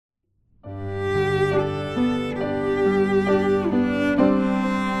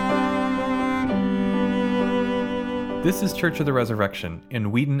This is Church of the Resurrection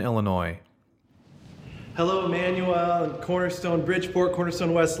in Wheaton, Illinois. Hello, Emmanuel, and Cornerstone Bridgeport,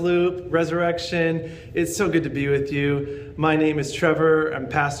 Cornerstone West Loop, Resurrection. It's so good to be with you. My name is Trevor. I'm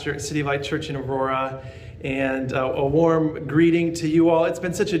pastor at City of Light Church in Aurora. And a warm greeting to you all. It's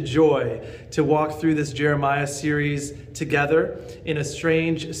been such a joy to walk through this Jeremiah series together in a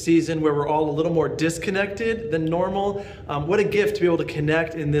strange season where we're all a little more disconnected than normal. What a gift to be able to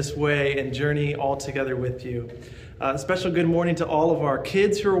connect in this way and journey all together with you. Special good morning to all of our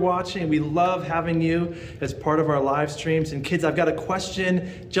kids who are watching. We love having you as part of our live streams. And kids, I've got a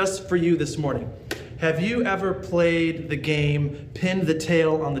question just for you this morning. Have you ever played the game Pin the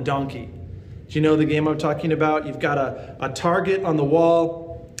Tail on the Donkey? Do you know the game I'm talking about? You've got a target on the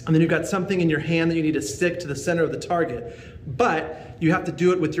wall, and then you've got something in your hand that you need to stick to the center of the target. But you have to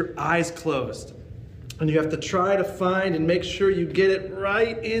do it with your eyes closed. And you have to try to find and make sure you get it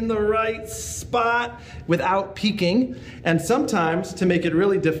right in the right spot without peeking. And sometimes, to make it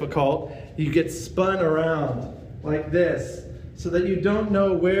really difficult, you get spun around like this so that you don't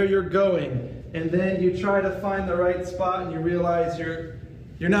know where you're going. And then you try to find the right spot and you realize you're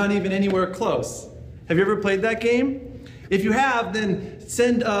not even anywhere close. Have you ever played that game? If you have, then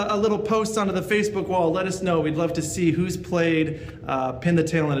send a little post onto the Facebook wall. Let us know. We'd love to see who's played Pin the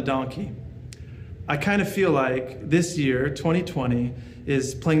Tail on a Donkey. I kind of feel like this year, 2020,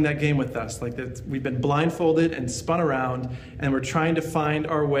 is playing that game with us. Like that, we've been blindfolded and spun around, and we're trying to find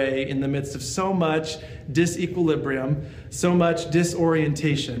our way in the midst of so much disequilibrium, so much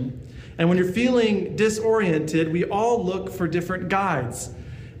disorientation. And when you're feeling disoriented, we all look for different guides.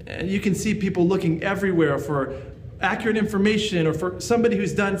 And you can see people looking everywhere for accurate information or for somebody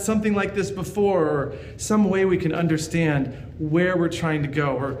who's done something like this before or some way we can understand where we're trying to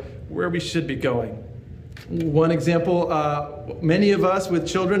go or where we should be going. One example, many of us with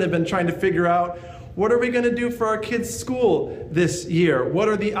children have been trying to figure out, what are we going to do for our kids' school this year? What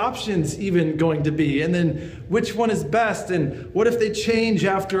are the options even going to be? And then which one is best? And what if they change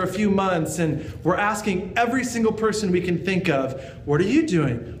after a few months? And we're asking every single person we can think of, what are you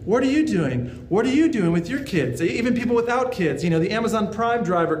doing? What are you doing? What are you doing with your kids? Even people without kids. You know, the Amazon Prime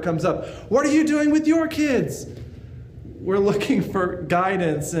driver comes up. What are you doing with your kids? We're looking for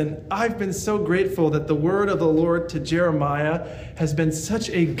guidance, and I've been so grateful that the word of the Lord to Jeremiah has been such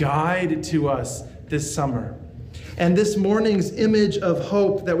a guide to us this summer. And this morning's image of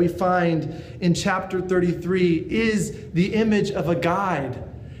hope that we find in chapter 33 is the image of a guide,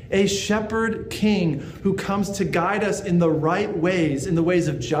 a shepherd king who comes to guide us in the right ways, in the ways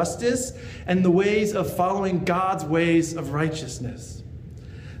of justice and the ways of following God's ways of righteousness.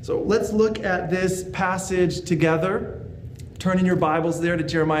 So let's look at this passage together. Turn in your Bibles there to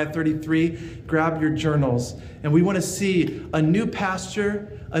Jeremiah 33. Grab your journals. And we want to see a new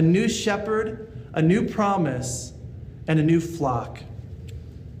pasture, a new shepherd, a new promise, and a new flock.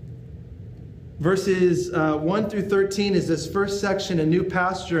 Verses 1 through 13 is this first section, a new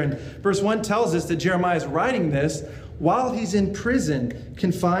pasture. And verse 1 tells us that Jeremiah is writing this while he's in prison,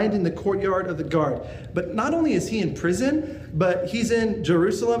 confined in the courtyard of the guard. But not only is he in prison, but he's in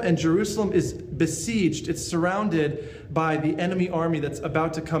Jerusalem, and Jerusalem is besieged. It's surrounded by the enemy army that's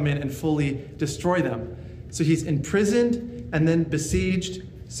about to come in and fully destroy them. So he's imprisoned and then besieged.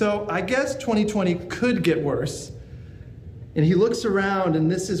 So I guess 2020 could get worse. And he looks around,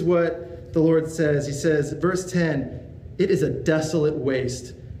 and this is what the Lord says. He says, verse 10, "It is a desolate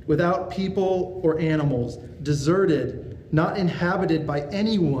waste, without people or animals, deserted, not inhabited by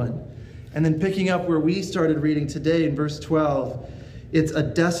anyone." And then picking up where we started reading today in verse 12, it's a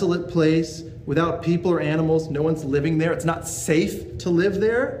desolate place without people or animals. No one's living there. It's not safe to live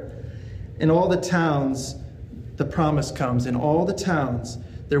there. In all the towns, the promise comes. In all the towns,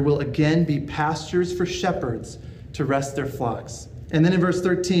 there will again be pastures for shepherds to rest their flocks. And then in verse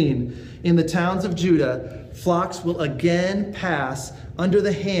 13, in the towns of Judah, flocks will again pass under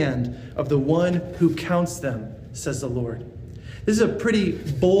the hand of the one who counts them, says the Lord. This is a pretty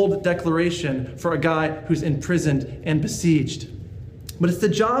bold declaration for a guy who's imprisoned and besieged. But it's the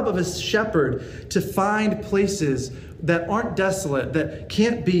job of a shepherd to find places that aren't desolate, that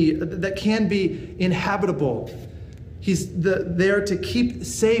can be inhabitable. He's there to keep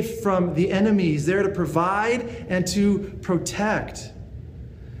safe from the enemy. He's there to provide and to protect.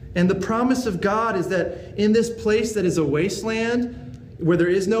 And the promise of God is that in this place that is a wasteland, where there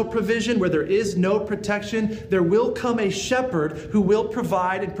is no provision, where there is no protection, there will come a shepherd who will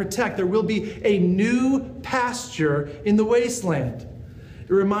provide and protect. There will be a new pasture in the wasteland.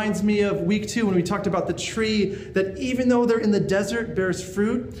 It reminds me of week 2 when we talked about the tree that even though they're in the desert, bears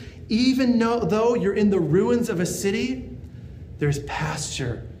fruit. Even though you're in the ruins of a city, there's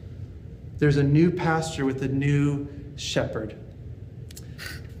pasture. There's a new pasture with a new shepherd.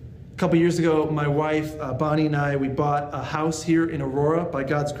 A couple years ago, my wife, Bonnie, and I, we bought a house here in Aurora by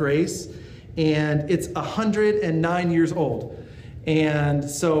God's grace, and it's 109 years old. And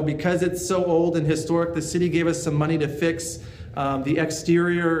so because it's so old and historic, the city gave us some money to fix the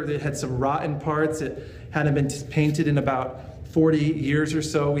exterior. It had some rotten parts. It hadn't been painted in about 40 years or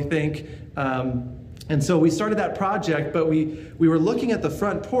so, we think. And so we started that project, but we were looking at the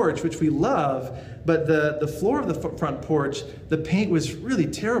front porch, which we love, but the floor of the front porch, the paint was really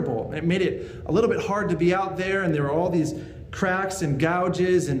terrible. It made it a little bit hard to be out there, and there were all these cracks and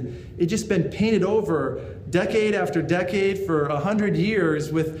gouges, and it just been painted over decade after decade for 100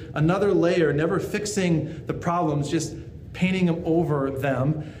 years with another layer, never fixing the problems, just painting them over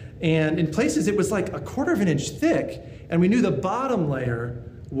them. And in places it was like 1/4 of an inch thick, and we knew the bottom layer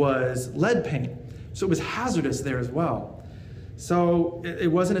was lead paint. So it was hazardous there as well. So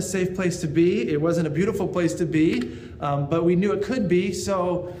it wasn't a safe place to be. It wasn't a beautiful place to be, but we knew it could be.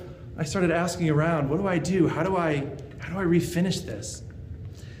 So I started asking around, what do I do? How do I refinish this?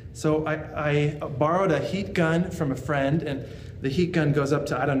 So I borrowed a heat gun from a friend, and the heat gun goes up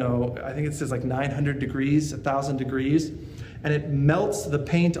to, I don't know, I think it says like 900 degrees, 1,000 degrees, and it melts the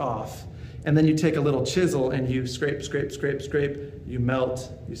paint off. And then you take a little chisel and you scrape, scrape, scrape, scrape, you melt,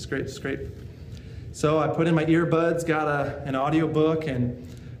 you scrape, scrape. So I put in my earbuds, got an audio book, and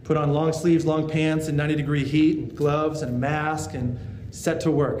put on long sleeves, long pants, and 90-degree heat, and gloves, and a mask, and set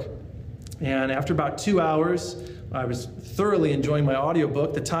to work. And after about 2 hours, I was thoroughly enjoying my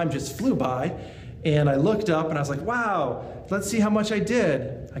audiobook. The time just flew by, and I looked up and I was like, wow, let's see how much I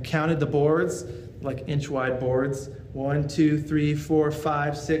did. I counted the boards, like inch-wide boards. 1, 2, 3, 4,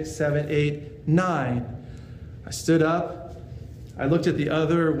 5, 6, 7, 8, 9. I stood up. I looked at the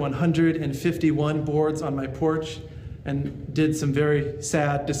other 151 boards on my porch and did some very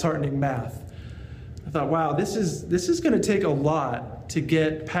sad, disheartening math. I thought, wow, this is going to take a lot to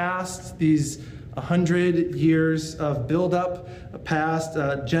get past these 100 years of buildup, past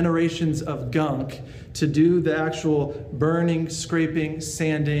generations of gunk, to do the actual burning, scraping,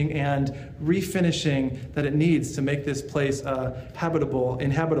 sanding, and refinishing that it needs to make this place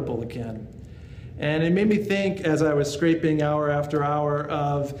inhabitable again. And it made me think, as I was scraping hour after hour,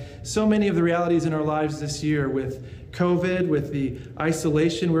 of so many of the realities in our lives this year with COVID, with the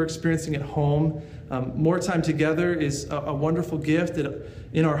isolation we're experiencing at home. More time together is a wonderful gift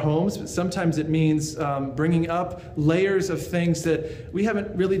in our homes, but sometimes it means bringing up layers of things that we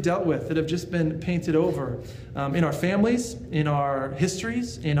haven't really dealt with, that have just been painted over in our families, in our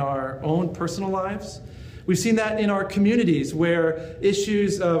histories, in our own personal lives. We've seen that in our communities, where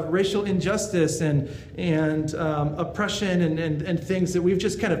issues of racial injustice and oppression and things that we've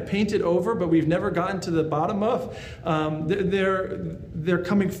just kind of painted over, but we've never gotten to the bottom of, they're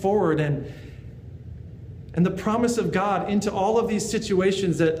coming forward, and the promise of God into all of these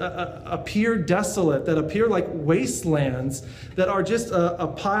situations that appear desolate, that appear like wastelands, that are just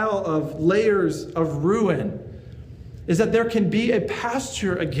a pile of layers of ruin, is that there can be a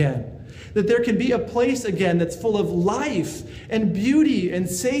pasture again. That there can be a place again that's full of life and beauty and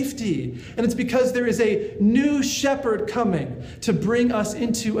safety. And it's because there is a new shepherd coming to bring us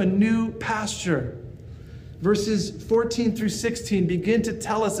into a new pasture. Verses 14 through 16 begin to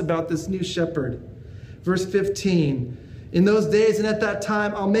tell us about this new shepherd. Verse 15, in those days and at that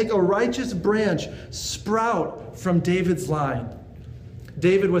time, I'll make a righteous branch sprout from David's line.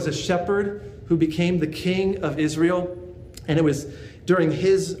 David was a shepherd who became the king of Israel, and it was during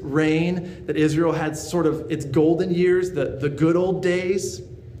his reign that Israel had sort of its golden years, the good old days.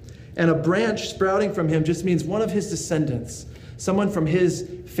 And a branch sprouting from him just means one of his descendants, someone from his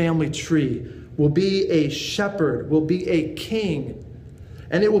family tree, will be a shepherd, will be a king.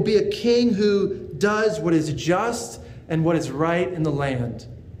 And it will be a king who does what is just and what is right in the land.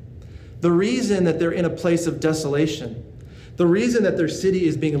 The reason that they're in a place of desolation, the reason that their city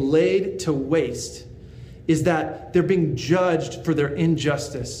is being laid to waste, is that they're being judged for their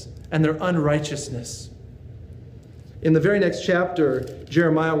injustice and their unrighteousness. In the very next chapter,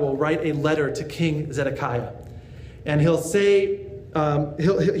 Jeremiah will write a letter to King Zedekiah. And he'll say,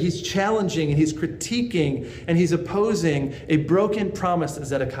 he's challenging and he's critiquing and he's opposing a broken promise that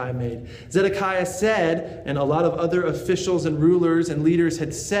Zedekiah made. Zedekiah said, and a lot of other officials and rulers and leaders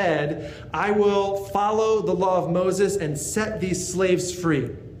had said, I will follow the law of Moses and set these slaves free.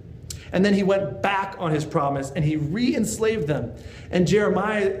 And then he went back on his promise and he re-enslaved them. And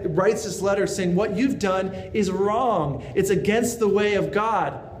Jeremiah writes this letter saying, what you've done is wrong. It's against the way of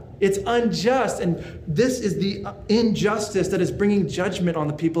God. It's unjust, and this is the injustice that is bringing judgment on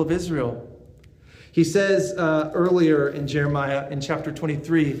the people of Israel. He says earlier in Jeremiah, in chapter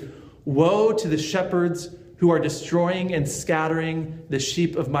 23, woe to the shepherds who are destroying and scattering the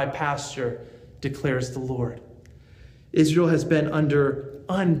sheep of my pasture, declares the Lord. Israel has been under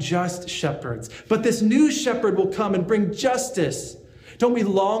unjust shepherds, but this new shepherd will come and bring justice. Don't we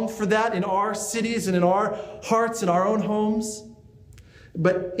long for that in our cities and in our hearts and our own homes?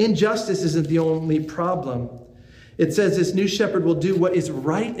 But injustice isn't the only problem. It says this new shepherd will do what is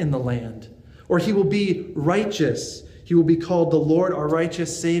right in the land, or he will be righteous. He will be called the Lord, our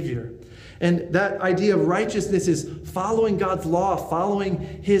righteous Savior. And that idea of righteousness is following God's law,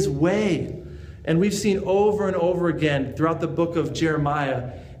 following his way. And we've seen over and over again throughout the book of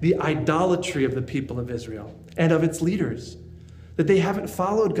Jeremiah the idolatry of the people of Israel and of its leaders. That they haven't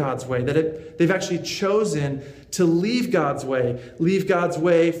followed God's way, that they've actually chosen to leave God's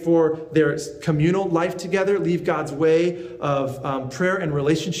way for their communal life together, leave God's way of prayer and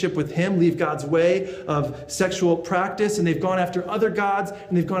relationship with him, leave God's way of sexual practice, and they've gone after other gods,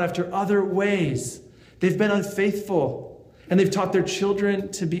 and they've gone after other ways. They've been unfaithful. And they've taught their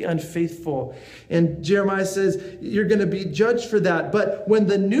children to be unfaithful. And Jeremiah says, you're going to be judged for that. But when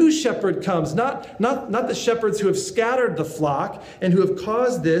the new shepherd comes, not the shepherds who have scattered the flock and who have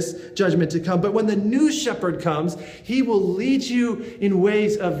caused this judgment to come, but when the new shepherd comes, he will lead you in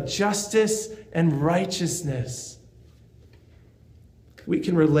ways of justice and righteousness. We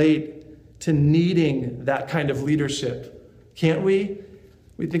can relate to needing that kind of leadership, can't we?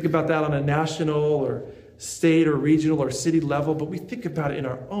 We think about that on a national or state or regional or city level, but we think about it in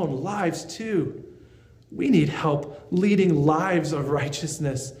our own lives too. We need help leading lives of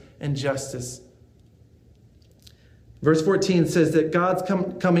righteousness and justice. Verse 14 says that God's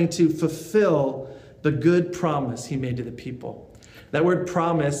coming to fulfill the good promise he made to the people. That word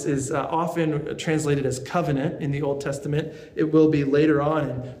promise is often translated as covenant in the Old Testament. It will be later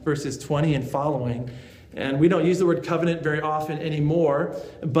on in verses 20 and following. And we don't use the word covenant very often anymore,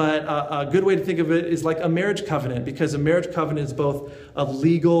 but a good way to think of it is like a marriage covenant, because a marriage covenant is both a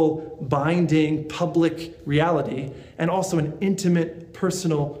legal, binding, public reality and also an intimate,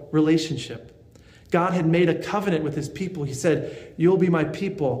 personal relationship. God had made a covenant with his people. He said, you'll be my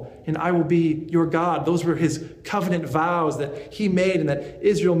people and I will be your God. Those were his covenant vows that he made and that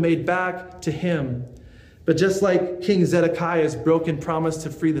Israel made back to him. But just like King Zedekiah's broken promise to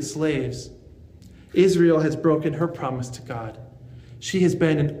free the slaves, Israel has broken her promise to God. She has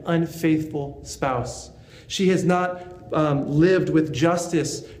been an unfaithful spouse. She has not lived with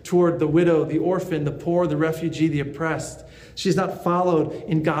justice toward the widow, the orphan, the poor, the refugee, the oppressed. She has not followed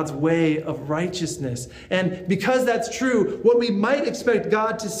in God's way of righteousness. And because that's true, what we might expect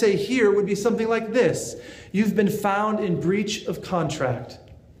God to say here would be something like this: you've been found in breach of contract,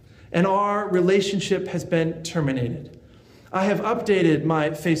 and our relationship has been terminated. I have updated my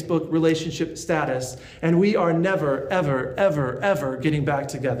Facebook relationship status, and we are never, ever, ever, ever getting back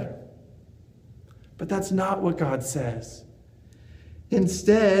together. But that's not what God says.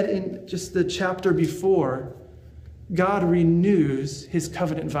 Instead, in just the chapter before, God renews his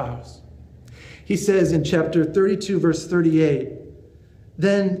covenant vows. He says in chapter 32, verse 38,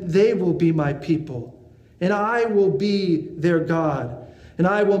 then they will be my people, and I will be their God, and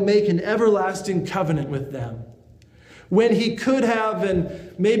I will make an everlasting covenant with them. When he could have,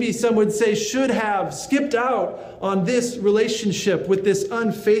 and maybe some would say should have, skipped out on this relationship with this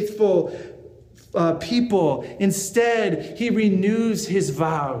unfaithful people, instead he renews his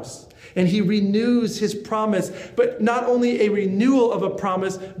vows and he renews his promise. But not only a renewal of a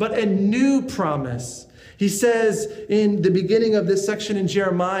promise, but a new promise. He says in the beginning of this section in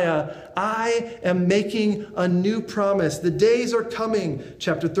Jeremiah, I am making a new promise. The days are coming,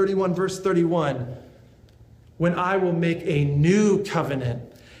 chapter 31, verse 31, when I will make a new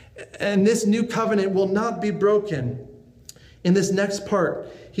covenant. And this new covenant will not be broken. In this next part,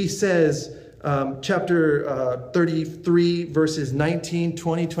 he says, chapter 33, verses 19,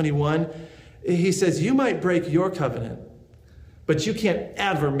 20, 21, he says, you might break your covenant, but you can't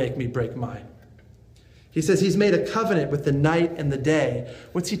ever make me break mine. He says he's made a covenant with the night and the day.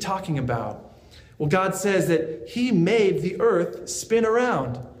 What's he talking about? Well, God says that he made the earth spin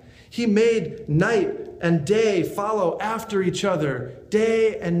around. He made night and day follow after each other,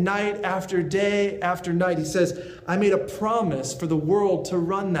 day and night after day after night. He says, I made a promise for the world to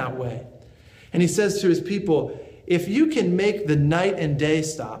run that way. And he says to his people, if you can make the night and day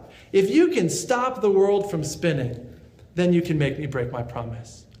stop, if you can stop the world from spinning, then you can make me break my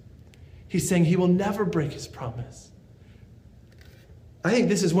promise. He's saying he will never break his promise. I think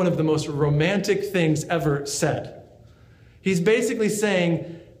this is one of the most romantic things ever said. He's basically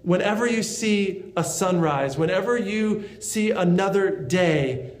saying, whenever you see a sunrise, whenever you see another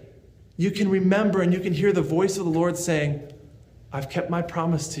day, you can remember and you can hear the voice of the Lord saying, I've kept my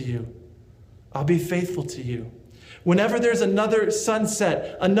promise to you. I'll be faithful to you. Whenever there's another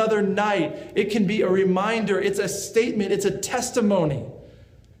sunset, another night, it can be a reminder, it's a statement, it's a testimony.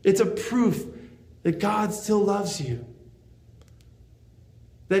 It's a proof that God still loves you,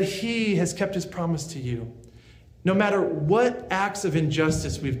 that he has kept his promise to you. No matter what acts of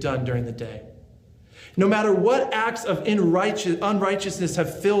injustice we've done during the day, no matter what acts of unrighteousness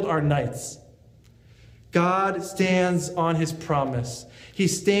have filled our nights, God stands on his promise. He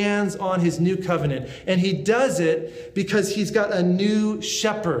stands on his new covenant, and he does it because he's got a new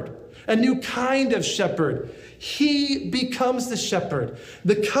shepherd, a new kind of shepherd. He becomes the shepherd.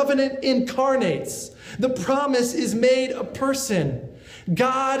 The covenant incarnates. The promise is made a person.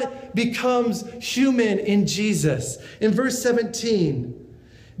 God becomes human in Jesus. In verse 17,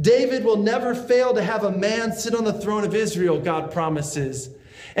 David will never fail to have a man sit on the throne of Israel, God promises.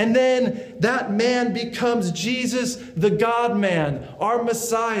 And then that man becomes Jesus, the God-man, our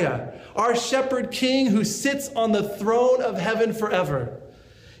Messiah, our shepherd king who sits on the throne of heaven forever.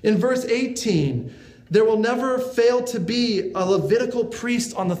 In verse 18, there will never fail to be a Levitical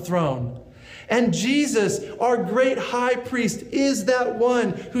priest on the throne. And Jesus, our great high priest, is that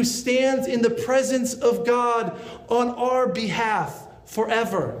one who stands in the presence of God on our behalf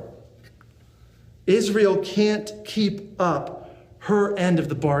forever. Israel can't keep up her end of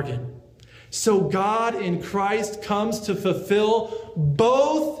the bargain. So God in Christ comes to fulfill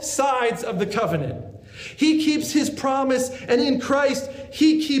both sides of the covenant. He keeps his promise, and in Christ,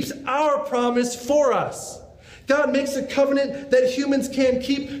 he keeps our promise for us. God makes a covenant that humans can't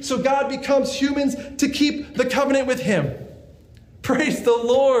keep, so God becomes humans to keep the covenant with him. Praise the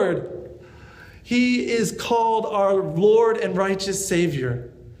Lord. He is called our Lord and righteous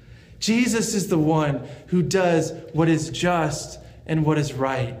Savior. Jesus is the one who does what is just and what is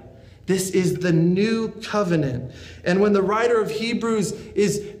right. This is the new covenant. And when the writer of Hebrews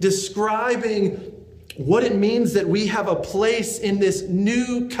is describing what it means that we have a place in this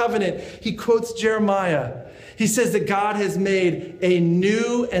new covenant, he quotes Jeremiah. He says that God has made a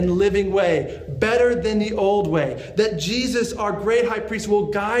new and living way, better than the old way. That Jesus, our great high priest, will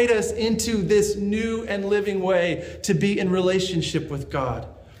guide us into this new and living way to be in relationship with God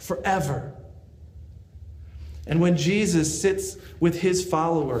forever. And when Jesus sits with his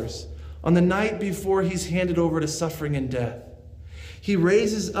followers on the night before he's handed over to suffering and death, he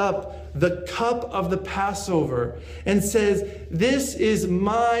raises up the cup of the Passover and says, "This is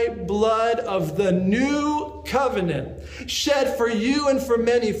my blood of the new covenant, shed for you and for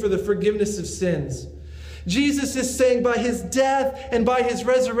many for the forgiveness of sins." Jesus is saying by his death and by his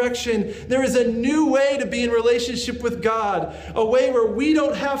resurrection, there is a new way to be in relationship with God, a way where we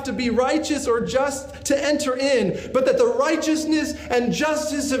don't have to be righteous or just to enter in, but that the righteousness and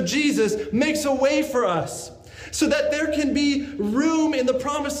justice of Jesus makes a way for us, so that there can be room in the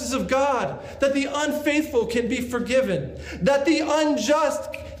promises of God, that the unfaithful can be forgiven, that the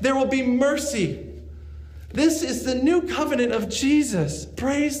unjust, there will be mercy. This is the new covenant of Jesus.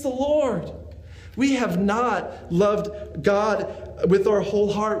 Praise the Lord. We have not loved God with our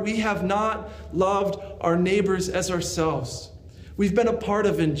whole heart. We have not loved our neighbors as ourselves. We've been a part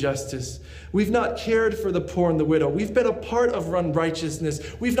of injustice. We've not cared for the poor and the widow. We've been a part of unrighteousness.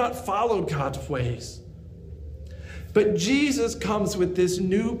 We've not followed God's ways. But Jesus comes with this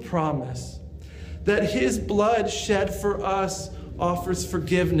new promise that his blood shed for us offers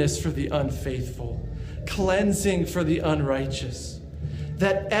forgiveness for the unfaithful, cleansing for the unrighteous,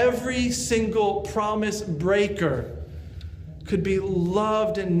 that every single promise breaker could be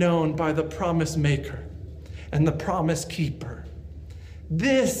loved and known by the promise maker and the promise keeper.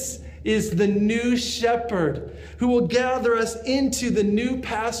 This is the new shepherd who will gather us into the new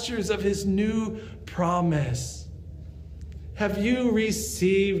pastures of his new promise. Have you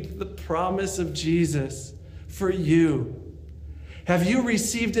received the promise of Jesus for you? Have you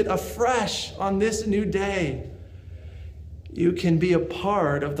received it afresh on this new day? You can be a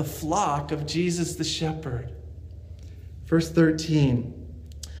part of the flock of Jesus the shepherd. Verse 13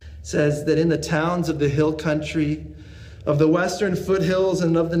 says that in the towns of the hill country, of the western foothills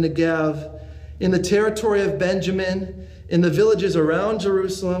and of the Negev, in the territory of Benjamin, in the villages around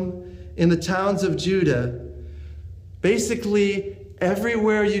Jerusalem, in the towns of Judah, basically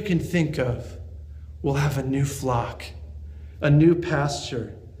everywhere you can think of will have a new flock, a new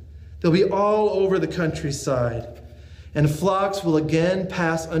pasture. They'll be all over the countryside, and flocks will again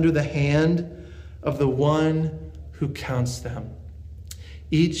pass under the hand of the one who counts them.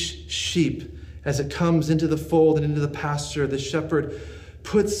 Each sheep, as it comes into the fold and into the pasture, the shepherd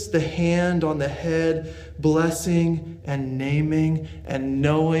puts the hand on the head, blessing and naming and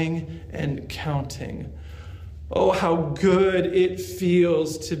knowing and counting. Oh, how good it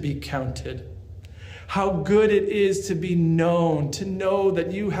feels to be counted. how good it is to be known, to know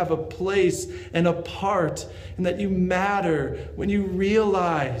that you have a place and a part and that you matter when you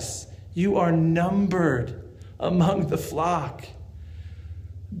realize you are numbered among the flock.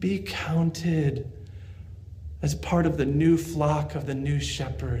 Be counted as part of the new flock of the new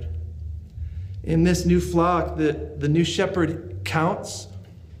shepherd. In this new flock, the new shepherd counts,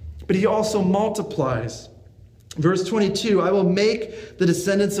 but he also multiplies. Verse 22, I will make the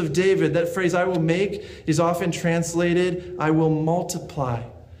descendants of David. That phrase, I will make, is often translated, I will multiply.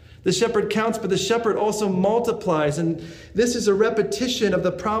 The shepherd counts, but the shepherd also multiplies. And this is a repetition of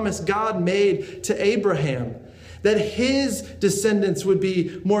the promise God made to Abraham, that his descendants would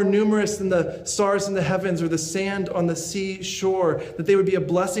be more numerous than the stars in the heavens or the sand on the seashore, that they would be a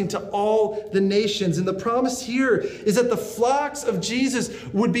blessing to all the nations. And the promise here is that the flocks of Jesus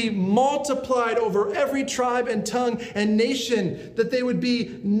would be multiplied over every tribe and tongue and nation, that they would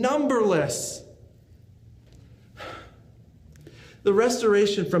be numberless. The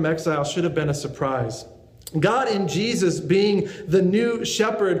restoration from exile should have been a surprise. God in Jesus being the new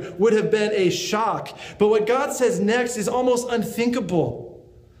shepherd would have been a shock. But what God says next is almost unthinkable.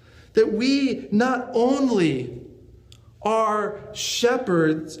 That we not only are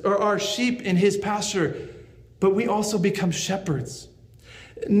shepherds or are sheep in his pasture, but we also become shepherds.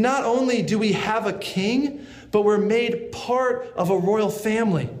 Not only do we have a king, but we're made part of a royal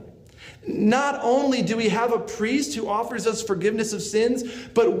family. Not only do we have a priest who offers us forgiveness of sins,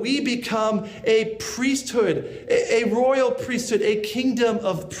 but we become a priesthood, a royal priesthood, a kingdom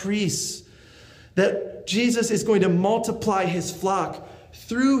of priests. That Jesus is going to multiply his flock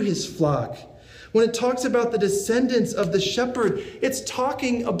through his flock. When it talks about the descendants of the shepherd, it's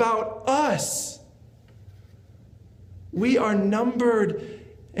talking about us. We are numbered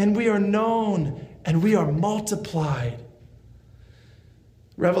and we are known and we are multiplied.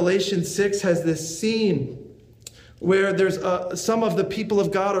 Revelation 6 has this scene where there's some of the people of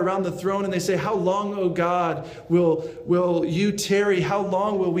God around the throne, and they say, how long, O God, will you tarry? How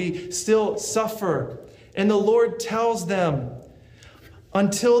long will we still suffer? And the Lord tells them,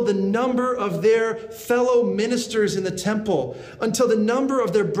 until the number of their fellow ministers in the temple, until the number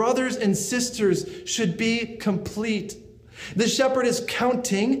of their brothers and sisters should be complete. The shepherd is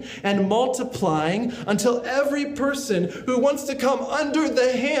counting and multiplying until every person who wants to come under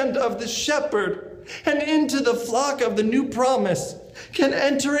the hand of the shepherd and into the flock of the new promise can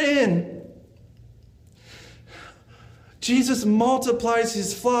enter in. Jesus multiplies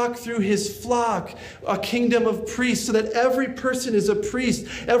his flock through his flock, a kingdom of priests, so that every person is a priest,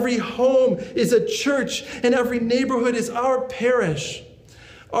 every home is a church, and every neighborhood is our parish.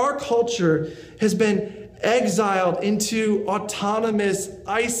 Our culture has been exiled into autonomous,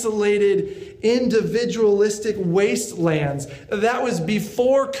 isolated, individualistic wastelands. That was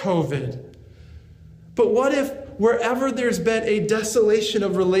before COVID. But what if wherever there's been a desolation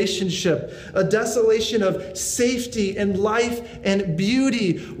of relationship, a desolation of safety and life and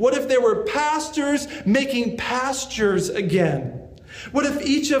beauty, what if there were pastors making pastures again? What if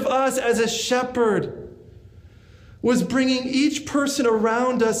each of us as a shepherd was bringing each person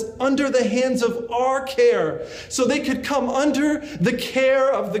around us under the hands of our care so they could come under the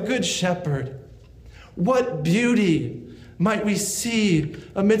care of the Good Shepherd? What beauty might we see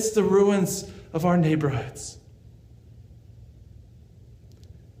amidst the ruins of our neighborhoods?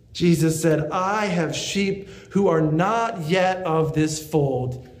 Jesus said, I have sheep who are not yet of this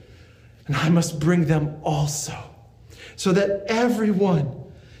fold, and I must bring them also, so that everyone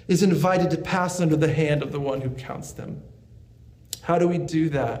is invited to pass under the hand of the one who counts them. How do we do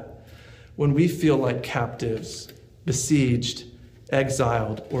that when we feel like captives, besieged,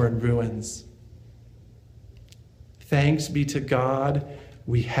 exiled, or in ruins? Thanks be to God,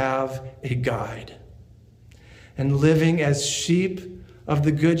 we have a guide. And living as sheep of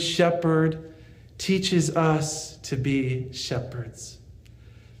the Good Shepherd teaches us to be shepherds.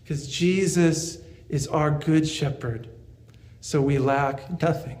 Because Jesus is our Good Shepherd, so we lack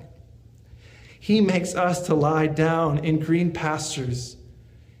nothing. He makes us to lie down in green pastures,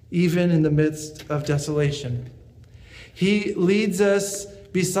 even in the midst of desolation. He leads us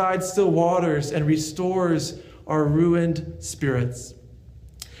beside still waters and restores our ruined spirits.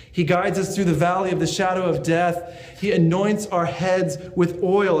 He guides us through the valley of the shadow of death. He anoints our heads with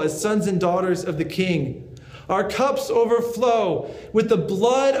oil as sons and daughters of the King. Our cups overflow with the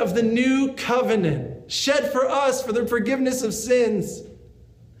blood of the new covenant, shed for us for the forgiveness of sins.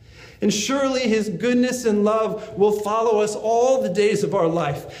 And surely his goodness and love will follow us all the days of our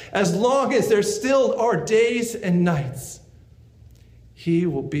life, as long as there still are days and nights. He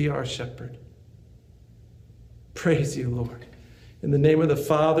will be our shepherd. Praise you, Lord. In the name of the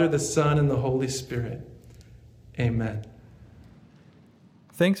Father, the Son, and the Holy Spirit. Amen.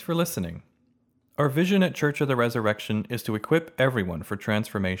 Thanks for listening. Our vision at Church of the Resurrection is to equip everyone for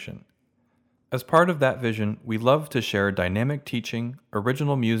transformation. As part of that vision, we love to share dynamic teaching,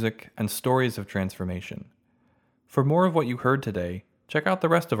 original music, and stories of transformation. For more of what you heard today, check out the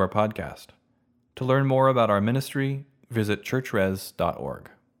rest of our podcast. To learn more about our ministry, visit churchres.org.